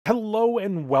Hello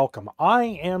and welcome. I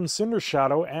am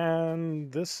Cindershadow,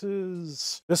 and this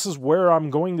is where I'm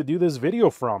going to do this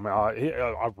video from.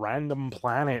 A random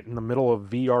planet in the middle of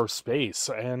VR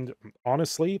space, and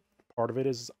honestly, part of it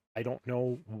is I don't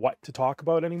know what to talk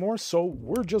about anymore, so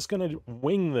we're just gonna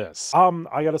wing this.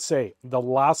 I gotta say, the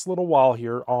last little while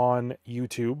here on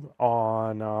YouTube,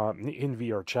 on in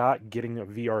VR chat, getting a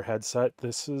VR headset,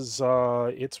 this is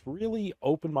it's really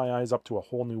opened my eyes up to a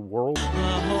whole new world.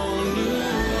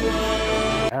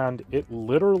 And it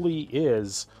literally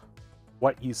is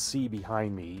what you see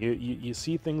behind me. You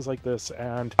see things like this,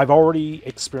 and I've already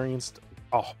experienced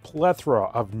a plethora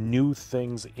of new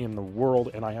things in the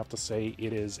world, and I have to say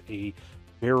it is a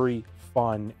very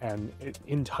fun and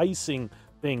enticing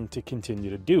thing to continue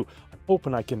to do. I'm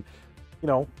hoping I can,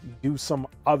 do some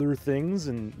other things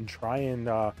and try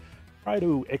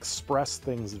to express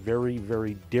things very,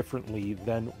 very differently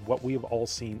than what we have all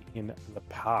seen in the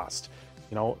past.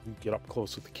 Get up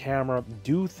close with the camera,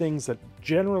 do things that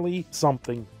generally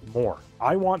something more.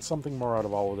 I want something more out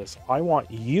of all of this. I want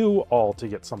you all to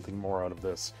get something more out of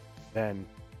this than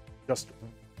just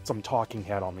some talking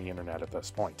head on the internet at this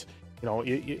point.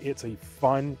 It's a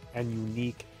fun and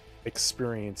unique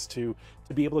experience to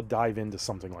be able to dive into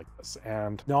something like this,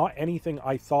 and not anything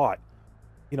I thought,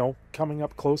 coming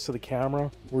up close to the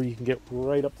camera where you can get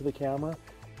right up to the camera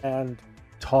and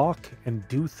talk and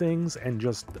do things and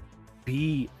just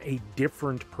be a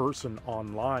different person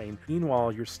online.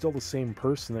 Meanwhile, you're still the same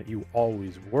person that you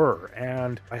always were,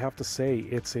 and I have to say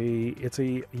it's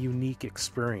a unique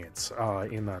experience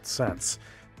in that sense.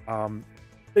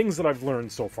 Things that I've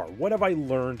learned so far. What have I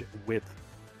learned with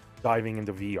diving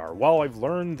into VR? Well, I've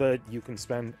learned that you can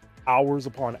spend hours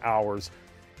upon hours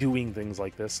doing things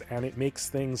like this, and it makes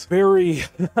things very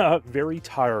very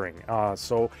tiring.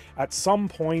 So at some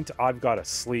point I've got to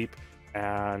sleep,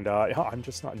 and I'm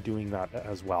just not doing that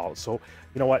as well. So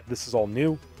you know what, this is all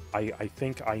new. I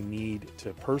think I need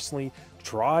to personally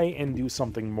try and do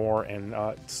something more and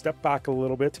step back a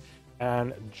little bit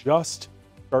and just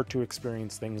start to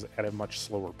experience things at a much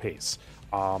slower pace.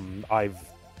 I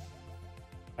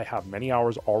have many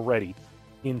hours already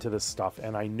into this stuff,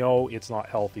 and I know it's not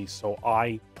healthy, so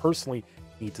I personally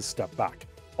need to step back.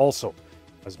 Also,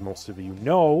 as most of you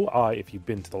know, if you've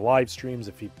been to the live streams,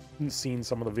 if you've seen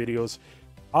some of the videos,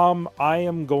 I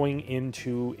am going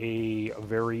into a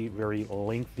very, very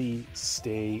lengthy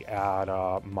stay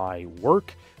at my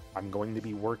work. I'm going to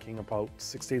be working about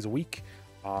 6 days a week,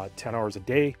 10 hours a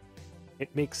day.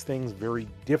 It makes things very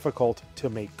difficult to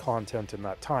make content in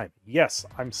that time. Yes,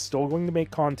 I'm still going to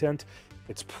make content.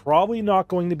 It's probably not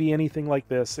going to be anything like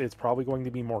this. It's probably going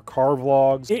to be more car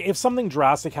vlogs. If something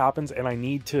drastic happens and I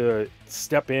need to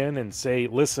step in and say,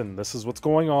 listen, this is what's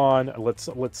going on, let's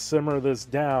simmer this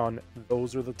down,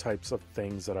 those are the types of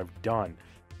things that I've done.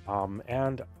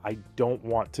 And I don't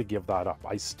want to give that up.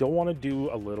 I still want to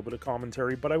do a little bit of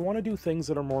commentary, but I want to do things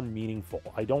that are more meaningful.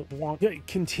 I don't want to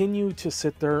continue to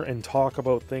sit there and talk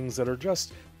about things that are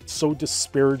just so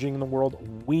disparaging in the world.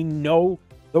 We know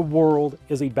the world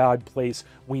is a bad place.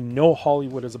 We know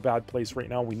Hollywood is a bad place right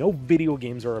now. We know video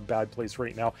games are a bad place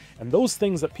right now. And those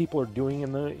things that people are doing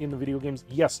in the video games,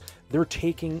 yes, they're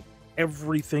taking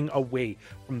everything away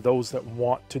from those that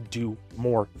want to do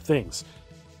more things.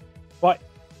 But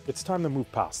it's time to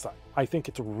move past that. I think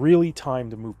it's really time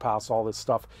to move past all this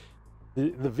stuff.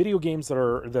 The video games that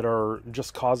are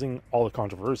just causing all the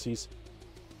controversies,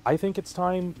 I think it's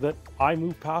time that I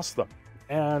move past them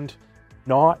and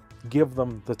not give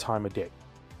them the time of day.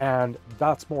 And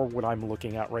that's more what I'm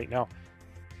looking at right now.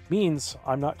 Means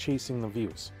I'm not chasing the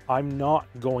views. I'm not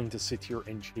going to sit here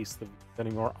and chase the views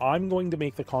anymore. I'm going to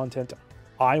make the content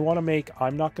I want to make.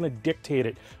 I'm not going to dictate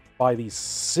it by these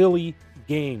silly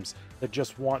games that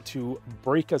just want to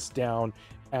break us down,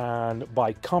 and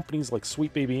by companies like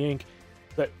Sweet Baby Inc.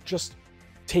 that just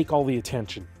take all the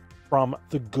attention from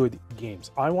the good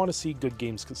games. I want to see good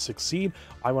games succeed.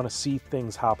 I want to see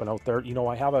things happen out there.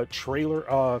 I have a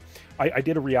trailer. I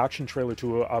did a reaction trailer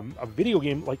to a video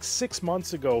game like 6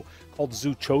 months ago called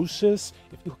Zoochosis.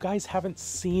 If you guys haven't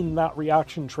seen that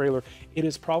reaction trailer, it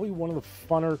is probably one of the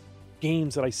funner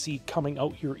games that I see coming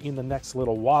out here in the next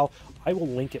little while. I will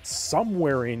link it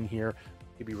somewhere in here.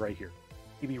 Maybe right here.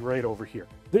 Maybe right over here.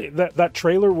 That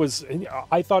trailer was,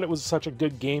 I thought it was such a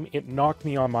good game. It knocked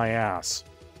me on my ass.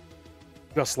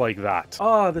 Just like that.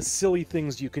 The silly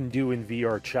things you can do in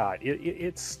VR chat.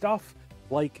 It's stuff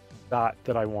like that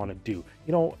I want to do.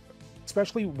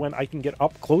 Especially when I can get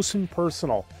up close and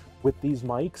personal with these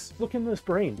mics. Look in this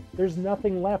brain. There's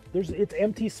nothing left. It's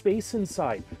empty space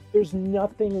inside. There's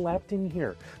nothing left in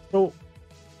here. So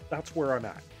that's where I'm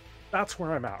at. That's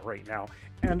where I'm at right now.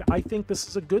 And I think this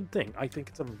is a good thing. I think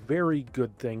it's a very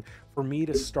good thing for me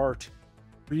to start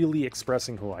really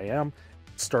expressing who I am,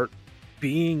 start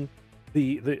being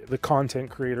the content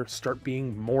creator, start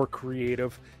being more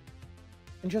creative,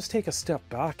 and just take a step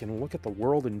back and look at the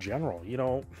world in general. You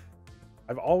know,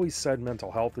 I've always said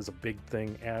mental health is a big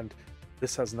thing, and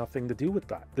this has nothing to do with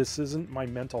that. This isn't my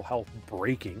mental health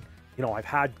breaking. You know, I've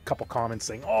had a couple comments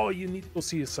saying, oh, you need to go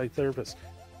see a psych therapist.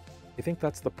 I think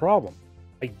that's the problem.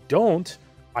 I don't.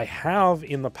 I have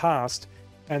in the past,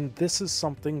 and this is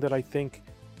something that I think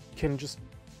can just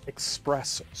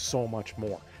express so much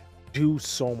more, do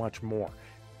so much more,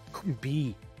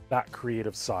 be that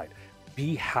creative side,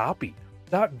 be happy.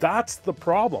 That's the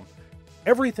problem.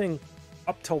 Everything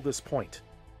up till this point,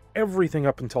 everything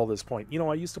up until this point, you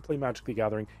know, I used to play Magic the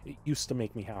Gathering. It used to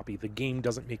make me happy. The game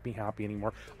doesn't make me happy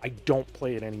anymore. I don't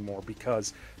play it anymore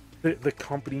because the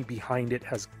company behind it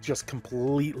has just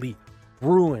completely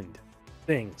ruined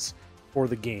things for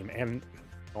the game. And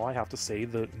you know, I have to say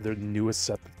the newest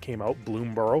set that came out,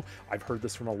 Bloomborough, I've heard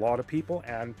this from a lot of people,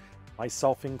 and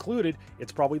myself included,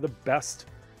 it's probably the best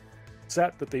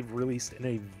set that they've released in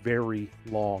a very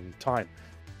long time.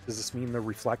 Does this mean they're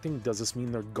reflecting? Does this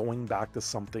mean they're going back to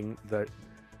something that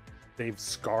they've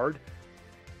scarred?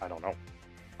 I don't know.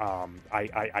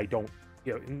 I don't,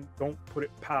 you know, don't put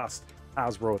it past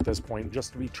Hasbro at this point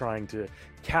just to be trying to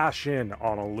cash in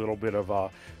on a little bit of a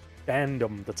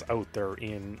fandom that's out there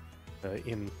in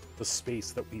the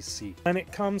space that we see. When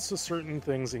it comes to certain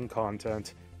things in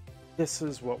content, this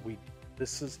is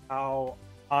how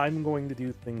I'm going to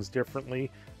do things differently.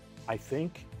 I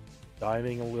think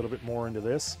diving a little bit more into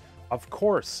this, of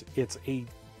course, it's a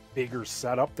bigger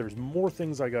setup. There's more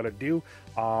things I got to do,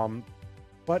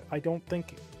 but I don't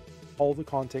think all the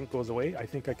content goes away. I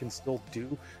think I can still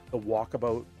do the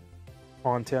walkabout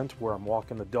content where I'm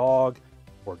walking the dog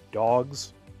or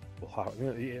dogs.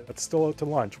 It's still out to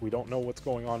lunch. We don't know what's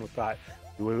going on with that.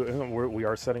 We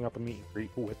are setting up a meet and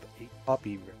greet with a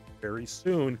puppy very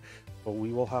soon, but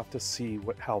we will have to see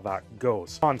how that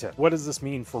goes. Content. What does this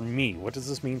mean for me? What does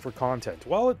this mean for content?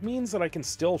 Well, it means that I can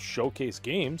still showcase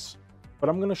games, but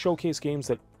I'm going to showcase games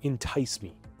that entice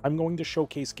me. I'm going to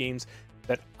showcase games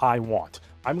that I want.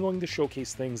 I'm going to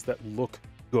showcase things that look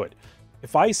good.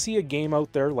 If I see a game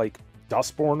out there like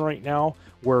Dustborn right now,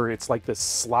 where it's like this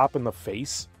slap in the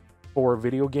face for a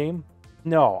video game,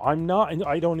 no, I'm not.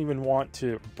 I don't even want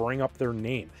to bring up their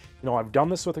name. You know, I've done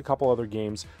this with a couple other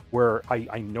games where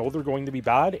I know they're going to be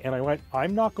bad, and I went,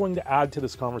 I'm not going to add to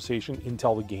this conversation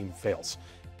until the game fails.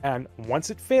 And once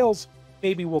it fails,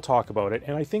 maybe we'll talk about it.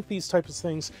 And I think these types of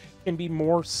things can be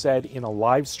more said in a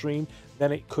live stream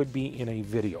than it could be in a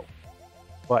video.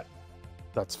 But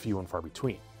that's few and far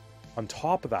between. On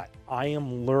top of that, I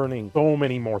am learning so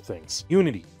many more things.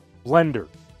 Unity, Blender,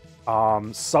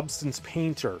 Substance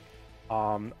Painter,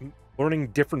 learning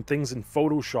different things in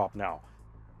Photoshop now.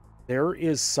 There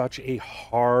is such a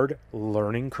hard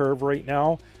learning curve right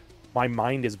now. My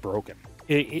mind is broken.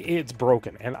 It's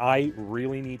broken, and I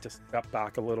really need to step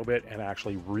back a little bit and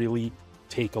actually really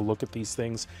take a look at these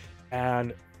things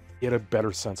and get a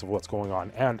better sense of what's going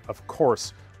on. And of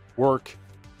course, work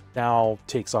now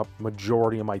takes up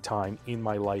majority of my time in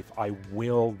my life. I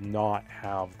will not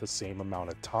have the same amount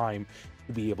of time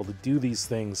to be able to do these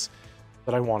things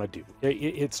that I want to do.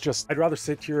 It's just, I'd rather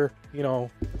sit here, you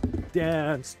know,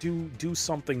 dance, do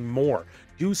something more.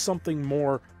 Do something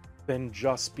more than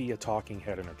just be a talking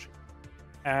head energy.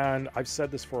 And I've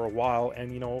said this for a while,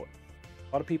 and you know, a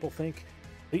lot of people think,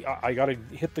 hey, I gotta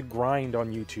hit the grind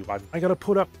on YouTube. I gotta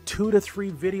put up 2 to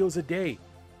 3 videos a day.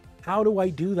 How do I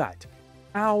do that?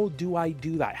 How do I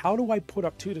do that? How do I put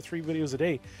up 2 to 3 videos a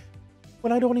day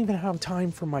when I don't even have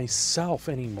time for myself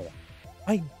anymore?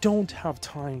 I don't have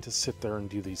time to sit there and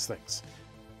do these things.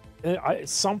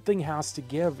 Something has to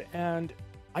give, and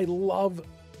I love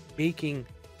making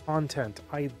content.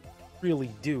 I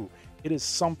really do. It is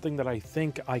something that I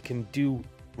think I can do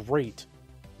great,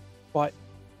 but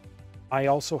I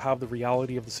also have the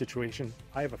reality of the situation.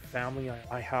 I have a family.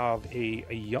 I have a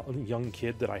young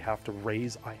kid that I have to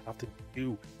raise. I have to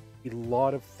do a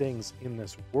lot of things in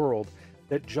this world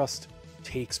that just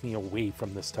takes me away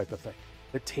from this type of thing.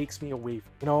 That takes me away.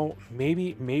 You know,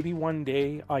 maybe one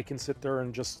day I can sit there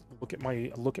and just look at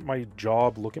my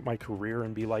job, look at my career,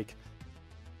 and be like,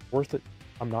 worth it.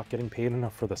 I'm not getting paid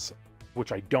enough for this,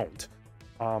 which I don't.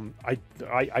 I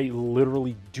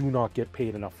literally do not get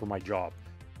paid enough for my job.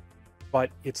 But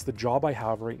it's the job I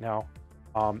have right now.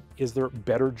 Is there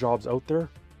better jobs out there?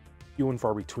 Few and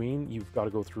far between. You've got to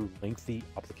go through lengthy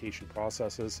application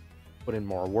processes, put in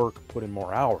more work, put in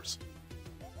more hours.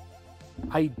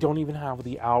 I don't even have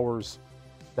the hours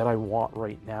that I want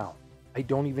right now. I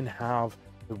don't even have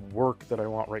the work that I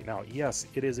want right now. Yes,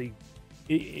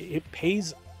 it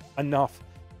pays enough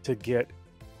to get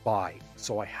by.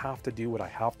 So I have to do what I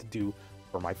have to do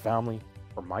for my family,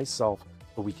 for myself,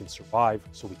 so we can survive,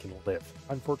 so we can live.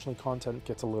 Unfortunately, content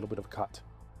gets a little bit of a cut.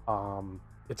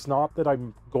 It's not that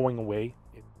I'm going away.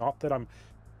 It's not that I'm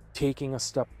taking a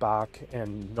step back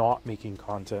and not making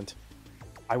content.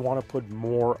 I want to put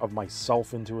more of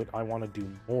myself into it. I want to do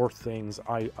more things.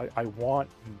 I want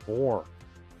more.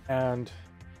 And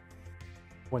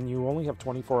when you only have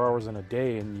 24 hours in a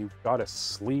day and you've got to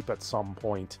sleep at some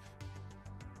point,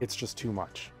 it's just too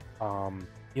much.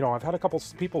 You know, I've had a couple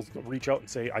people reach out and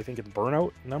say, I think it's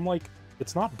burnout. And I'm like,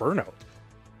 it's not burnout.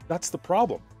 That's the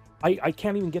problem. I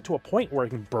can't even get to a point where I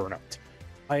can burn out.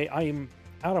 I'm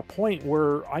at a point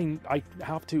where I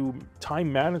have to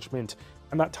time management,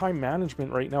 and that time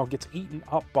management right now gets eaten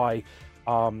up by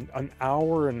an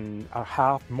hour and a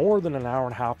half, more than an hour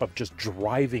and a half of just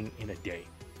driving in a day,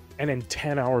 and then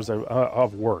 10 hours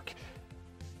of work.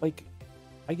 Like,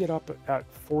 I get up at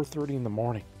 4:30 in the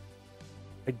morning.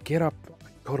 I get up, I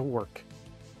go to work,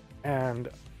 and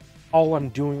all I'm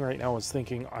doing right now is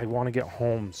thinking I want to get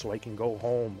home so I can go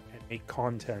home and make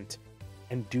content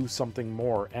and do something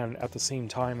more. And at the same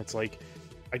time, it's like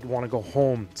I want to go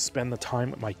home, spend the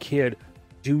time with my kid,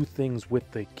 do things with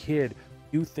the kid,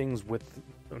 do things with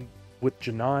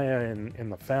Janaya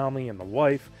and the family and the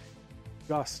wife,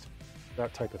 just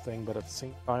that type of thing. But at the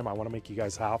same time, I want to make you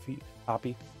guys happy. I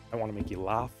want to make you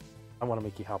laugh. I want to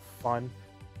make you have fun.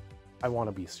 I want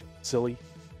to be silly.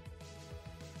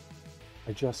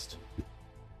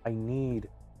 I need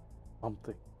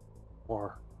something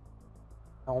more.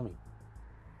 Tell me.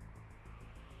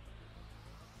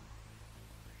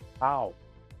 How?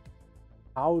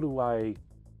 How do I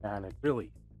manage?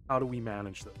 Really, how do we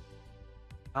manage this?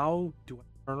 How do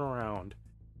I turn around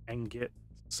and get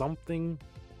something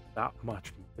that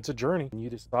much? It's a journey. And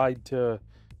you decide to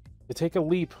take a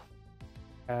leap,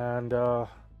 and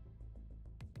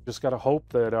just gotta hope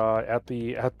that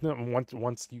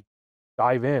once you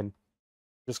dive in,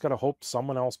 just gotta hope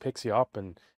someone else picks you up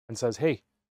and says, hey,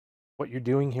 what you're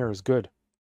doing here is good.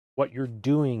 What you're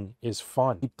doing is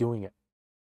fun. Keep doing it,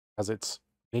 because it's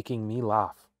making me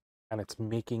laugh and it's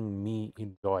making me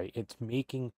enjoy. It's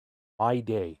making my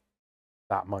day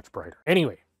that much brighter.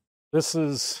 Anyway, this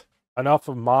is enough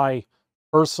of my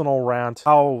personal rant,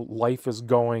 how life is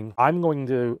going. I'm going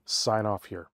to sign off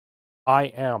here. I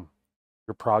am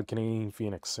your proud Canadian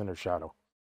Phoenix, Cindershadow.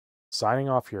 Signing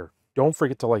off here. Don't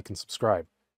forget to like and subscribe,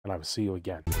 and I will see you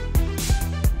again.